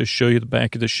 Let's show you the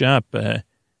back of the shop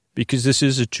because this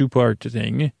is a two-part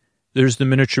thing. There's the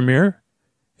miniature mirror,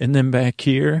 and then back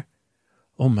here,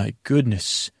 oh my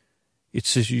goodness,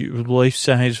 it's a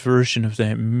life-size version of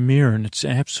that mirror, and it's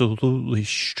absolutely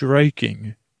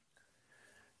striking.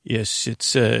 Yes,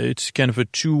 it's kind of a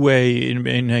two-way,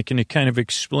 and I can kind of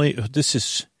explain. This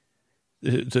is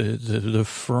the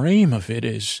frame of it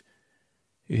is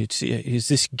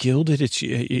this gilded?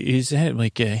 Is that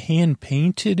like a hand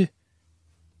painted?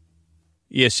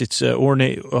 Yes, it's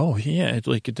ornate. Oh, yeah,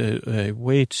 like the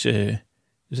way it's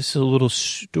There's a little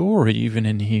story even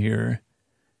in here.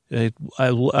 Okay,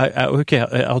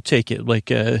 I'll take it. Like,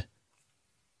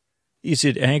 is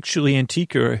it actually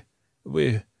antique or...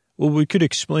 we could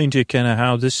explain to you kind of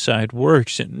how this side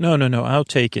works. And no, I'll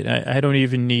take it. I don't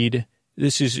even need...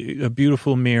 This is a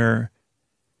beautiful mirror.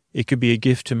 It could be a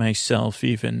gift to myself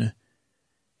even.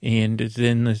 And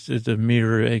then the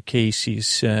mirror at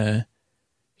Casey's...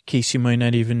 Casey might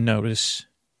not even notice.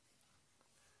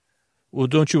 Well,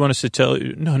 don't you want us to tell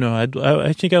you? No,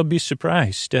 I think I'll be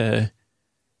surprised. There's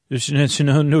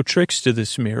no tricks to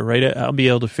this mirror, right? I'll be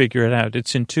able to figure it out.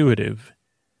 It's intuitive.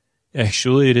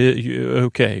 Actually, it is.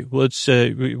 Okay, let's,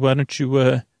 why don't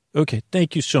you, okay,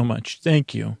 thank you so much.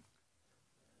 Thank you.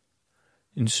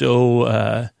 And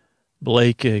so,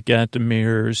 Blake got the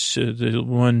mirrors, the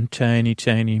one tiny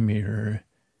mirror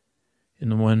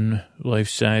and the one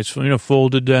life-size,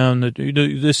 folded down.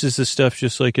 This is the stuff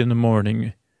just like in the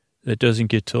morning that doesn't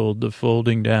get told, the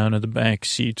folding down of the back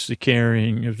seats, the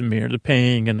carrying of the mirror, the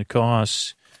paying and the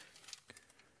costs.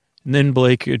 And then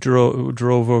Blake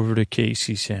drove over to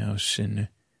Casey's house and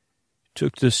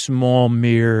took the small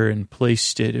mirror and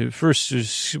placed it. First,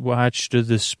 just watched the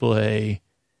display.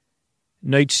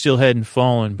 Night still hadn't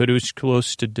fallen, but it was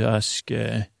close to dusk.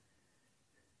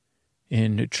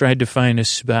 And tried to find a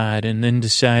spot and then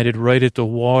decided right at the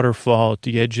waterfall at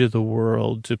the edge of the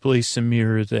world to place a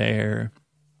mirror there.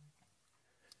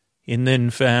 And then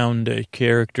found a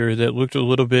character that looked a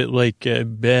little bit like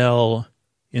Belle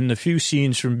in the few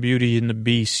scenes from Beauty and the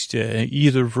Beast,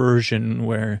 either version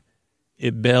where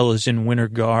Belle is in winter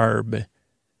garb,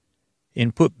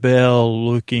 and put Belle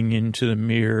looking into the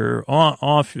mirror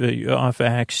off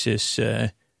axis,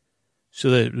 so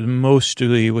that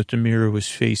mostly what the mirror was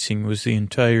facing was the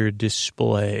entire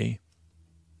display.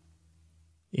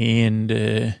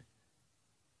 And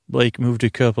Blake moved a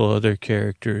couple other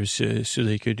characters so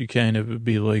they could kind of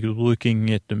be like looking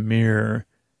at the mirror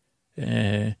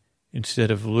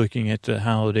instead of looking at the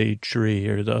holiday tree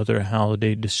or the other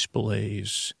holiday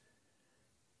displays.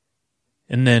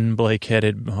 And then Blake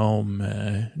headed home,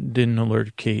 didn't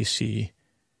alert Casey,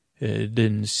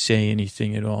 didn't say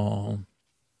anything at all.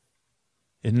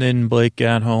 And then Blake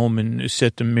got home and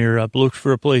set the mirror up, looked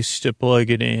for a place to plug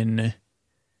it in,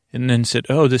 and then said,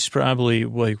 oh, this probably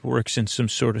like works in some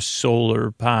sort of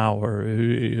solar power.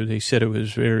 They said it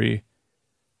was very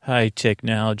high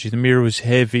technology. The mirror was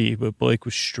heavy, but Blake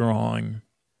was strong.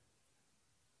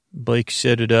 Blake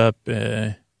set it up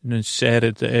and then sat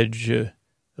at the edge of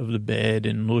the bed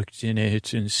and looked in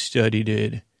it and studied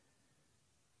it.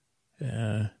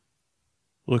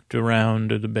 Looked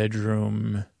around the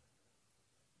bedroom.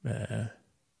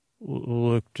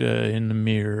 Looked in the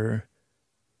mirror.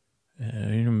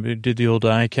 Did the old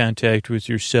eye contact with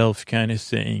yourself kind of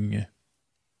thing.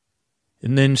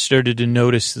 And then started to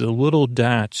notice the little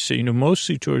dots,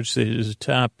 mostly towards the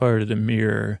top part of the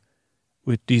mirror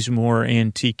with these more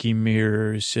antique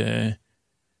mirrors.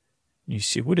 You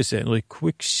see, what is that, like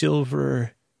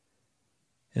quicksilver?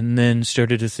 And then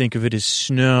started to think of it as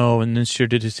snow, and then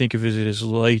started to think of it as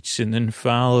lights, and then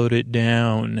followed it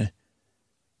down.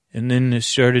 And then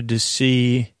started to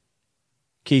see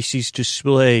Casey's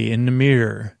display in the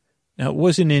mirror. Now, it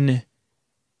wasn't in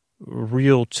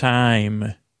real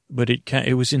time, but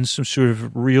it was in some sort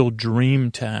of real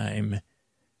dream time.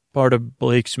 Part of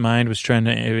Blake's mind was trying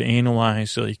to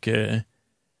analyze, like,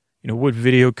 what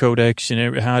video codecs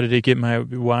and how did it get my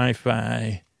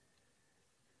Wi-Fi.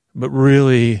 But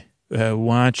really,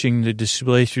 watching the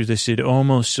display through this, it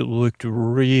almost looked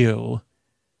real.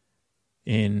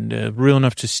 And real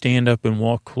enough to stand up and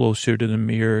walk closer to the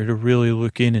mirror to really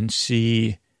look in and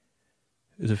see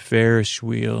the Ferris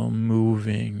wheel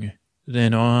moving.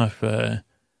 Then off on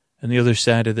the other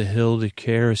side of the hill, the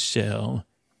carousel.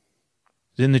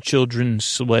 Then the children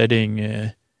sledding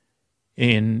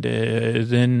and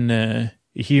then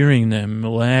hearing them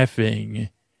laughing.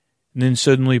 And then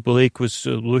suddenly Blake was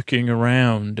looking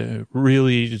around,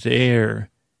 really there.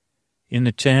 In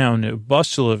the town, a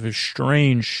bustle of a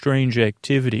strange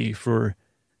activity for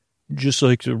just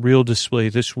like the real display.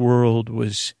 This world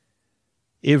was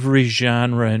every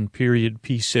genre and period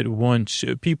piece at once.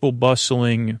 People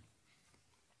bustling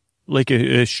like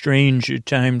a strange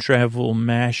time travel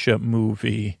mashup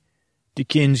movie.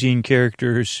 Dickensian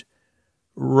characters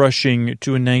rushing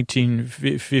to a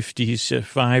 1950s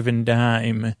five and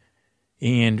dime.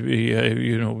 And,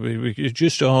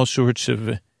 just all sorts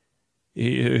of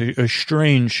a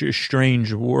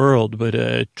strange world,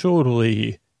 but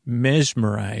totally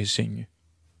mesmerizing.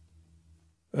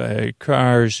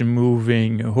 Cars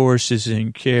moving, horses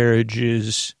and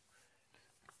carriages,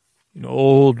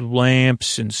 old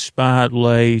lamps and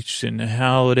spotlights and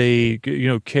holiday,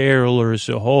 carolers,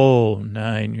 the whole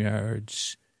 9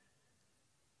 yards.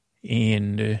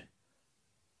 And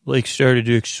Blake started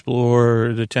to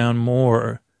explore the town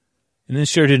more, and then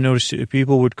started to notice that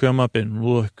people would come up and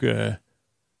look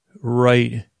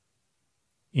right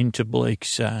into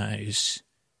Blake's eyes.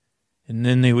 And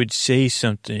then they would say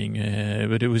something,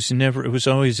 but it was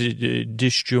always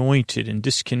disjointed and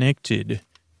disconnected.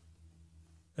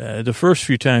 The first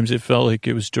few times it felt like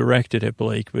it was directed at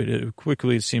Blake, but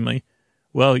quickly it seemed like,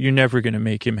 well, you're never going to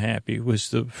make him happy,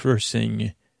 was the first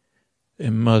thing a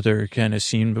mother kind of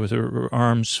seemed with her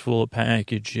arms full of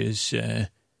packages.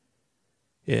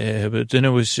 But then it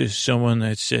was just someone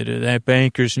that said, that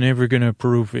banker's never going to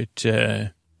approve it.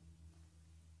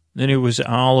 Then it was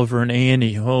Oliver and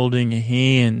Annie holding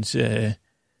hands,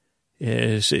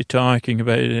 talking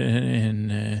about it,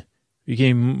 and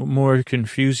became more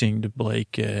confusing to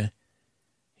Blake.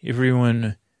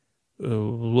 Everyone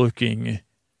looking,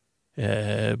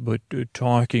 but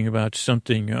talking about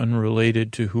something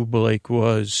unrelated to who Blake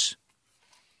was.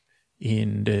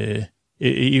 And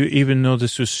even though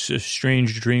this was a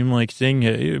strange dreamlike thing,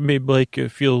 it made Blake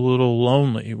feel a little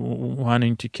lonely,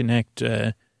 wanting to connect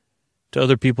to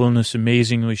other people in this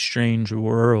amazingly strange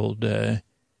world.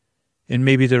 And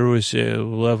maybe there was a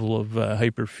level of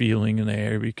hyper feeling in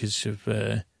there because of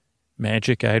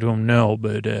magic. I don't know.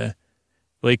 But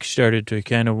Blake started to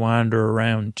kind of wander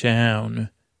around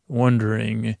town,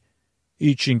 wondering,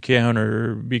 each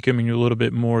encounter becoming a little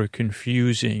bit more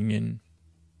confusing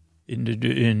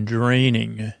and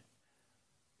draining.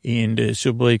 And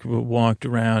so Blake walked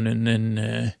around and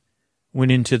then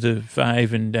went into the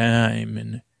Five and Dime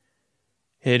and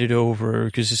headed over,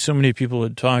 because so many people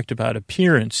had talked about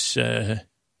appearance, and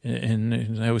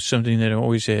that was something that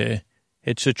always had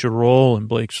such a role in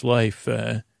Blake's life.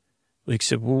 Blake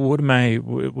said, well, what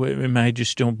am I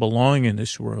just don't belong in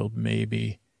this world,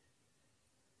 maybe.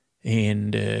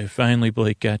 And finally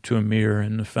Blake got to a mirror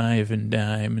in the Five and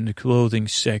Dime in the clothing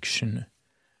section.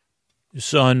 You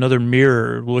saw another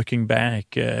mirror looking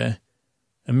back, a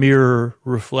mirror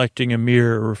reflecting a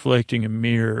mirror, reflecting a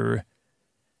mirror.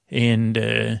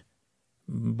 And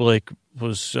Blake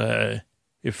was at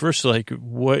first like,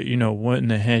 what in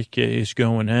the heck is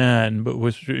going on, but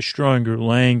with stronger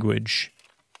language.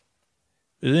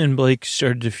 But then Blake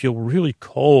started to feel really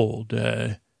cold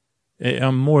on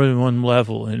more than one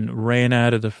level, and ran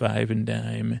out of the Five and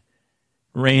Dime,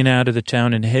 ran out of the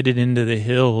town and headed into the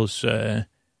hills,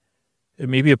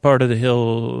 maybe a part of the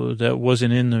hill that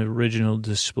wasn't in the original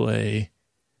display,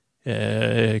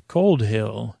 Cold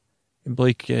Hill. And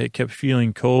Blake kept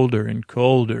feeling colder and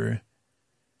colder.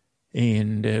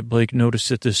 And Blake noticed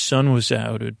that the sun was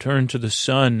out. It turned to the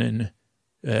sun, and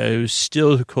it was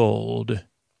still cold.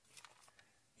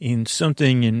 And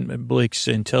something in Blake's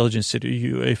intelligence said,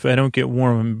 if I don't get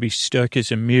warm, I'm going to be stuck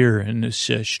as a mirror in this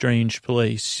strange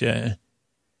place.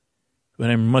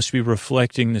 But I must be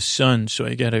reflecting the sun, so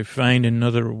I got to find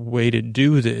another way to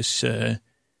do this. And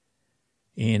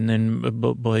then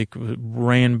Blake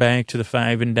ran back to the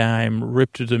Five and Dime,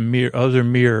 ripped the other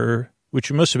mirror,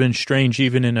 which must have been strange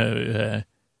even in a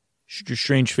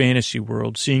strange fantasy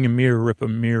world, seeing a mirror rip a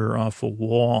mirror off a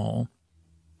wall,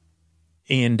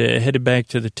 and headed back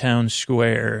to the town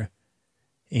square.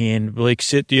 And Blake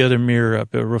set the other mirror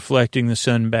up, reflecting the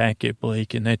sun back at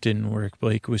Blake, and that didn't work.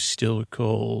 Blake was still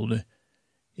cold,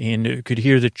 and could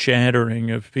hear the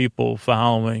chattering of people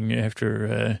following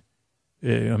after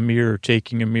a mirror,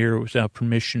 taking a mirror without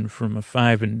permission from a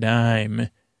Five and Dime.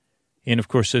 And, of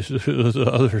course, the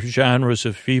other genres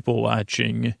of people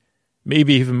watching.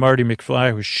 Maybe even Marty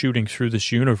McFly was shooting through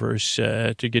this universe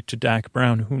to get to Doc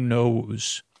Brown. Who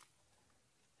knows?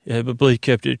 But Blake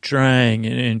kept trying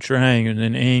and trying, and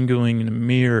then angling in the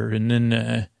mirror. And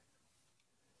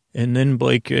then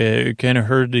Blake kind of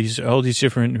heard all these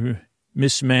different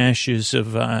mismatches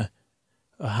of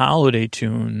holiday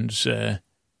tunes.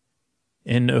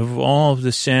 And of all of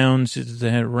the sounds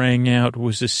that rang out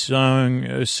was a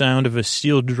sound of a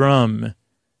steel drum,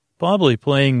 probably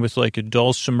playing with like a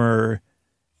dulcimer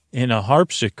and a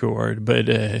harpsichord, but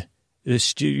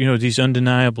these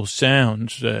undeniable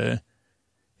sounds. And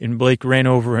Blake ran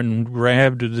over and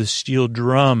grabbed the steel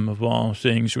drum of all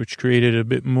things, which created a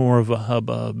bit more of a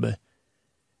hubbub,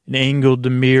 and angled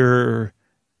the mirror,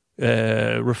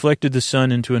 reflected the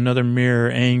sun into another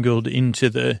mirror, angled into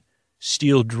the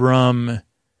steel drum,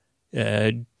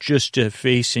 just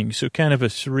facing. So kind of a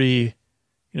three,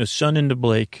 sun into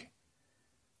Blake,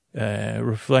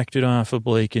 reflected off of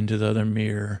Blake into the other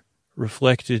mirror,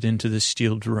 reflected into the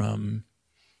steel drum.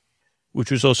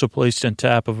 which was also placed on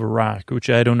top of a rock, which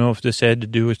I don't know if this had to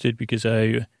do with it because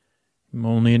I'm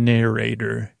only a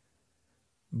narrator.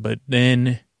 But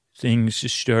then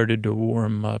things started to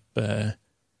warm up.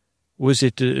 Was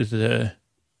it the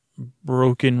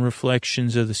broken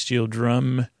reflections of the steel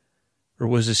drum, or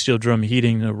was the steel drum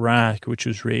heating the rock, which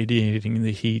was radiating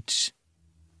the heat?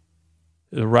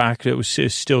 The rock that was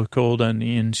still cold on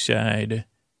the inside.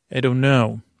 I don't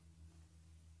know.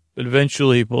 But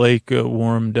eventually Blake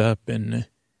warmed up, and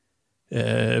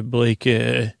Blake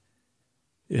set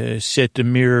the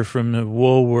mirror from the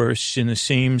Woolworths in the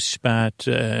same spot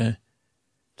that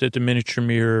the miniature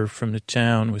mirror from the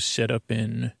town was set up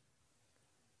in.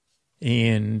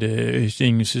 And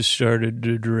things started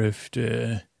to drift.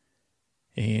 And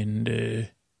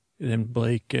then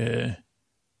Blake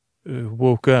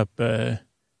woke up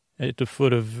at the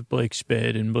foot of Blake's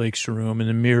bed in Blake's room, and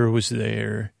the mirror was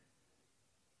there.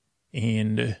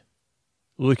 And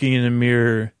looking in the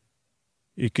mirror,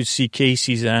 you could see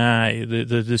Casey's eye,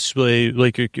 the display,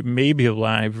 like maybe a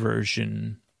live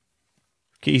version.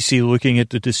 Casey looking at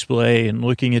the display and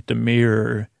looking at the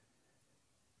mirror,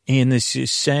 and this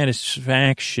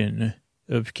satisfaction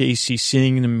of Casey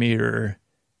seeing the mirror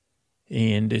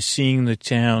and seeing the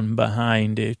town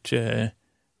behind it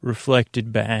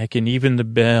reflected back, and even the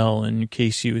bell, and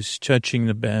Casey was touching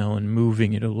the bell and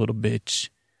moving it a little bit.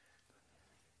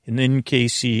 And then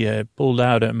Casey pulled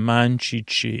out a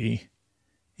Monchichi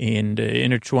and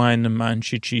intertwined the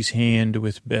Monchichi's hand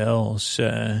with Belle's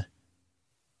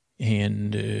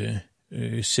and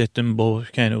set them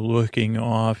both kind of looking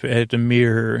off at the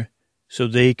mirror so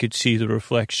they could see the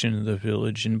reflection of the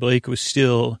village. And Blake was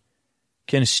still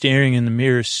kind of staring in the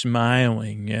mirror,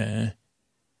 smiling.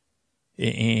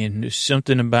 And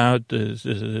something about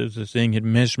the thing had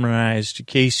mesmerized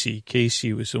Casey.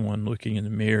 Casey was the one looking in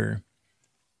the mirror.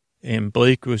 And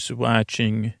Blake was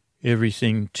watching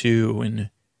everything, too,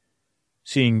 and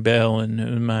seeing Belle and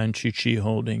Monchichi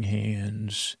holding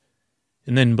hands.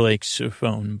 And then Blake's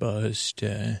phone buzzed,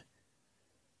 and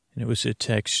it was a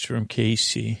text from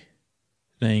Casey.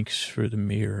 Thanks for the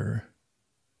mirror.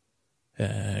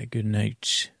 Good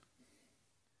night.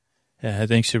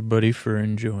 Thanks, everybody, for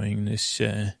enjoying this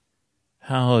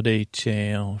holiday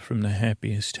tale from the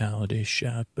Happiest Holiday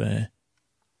Shop.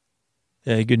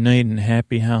 Good night and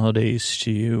happy holidays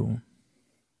to you.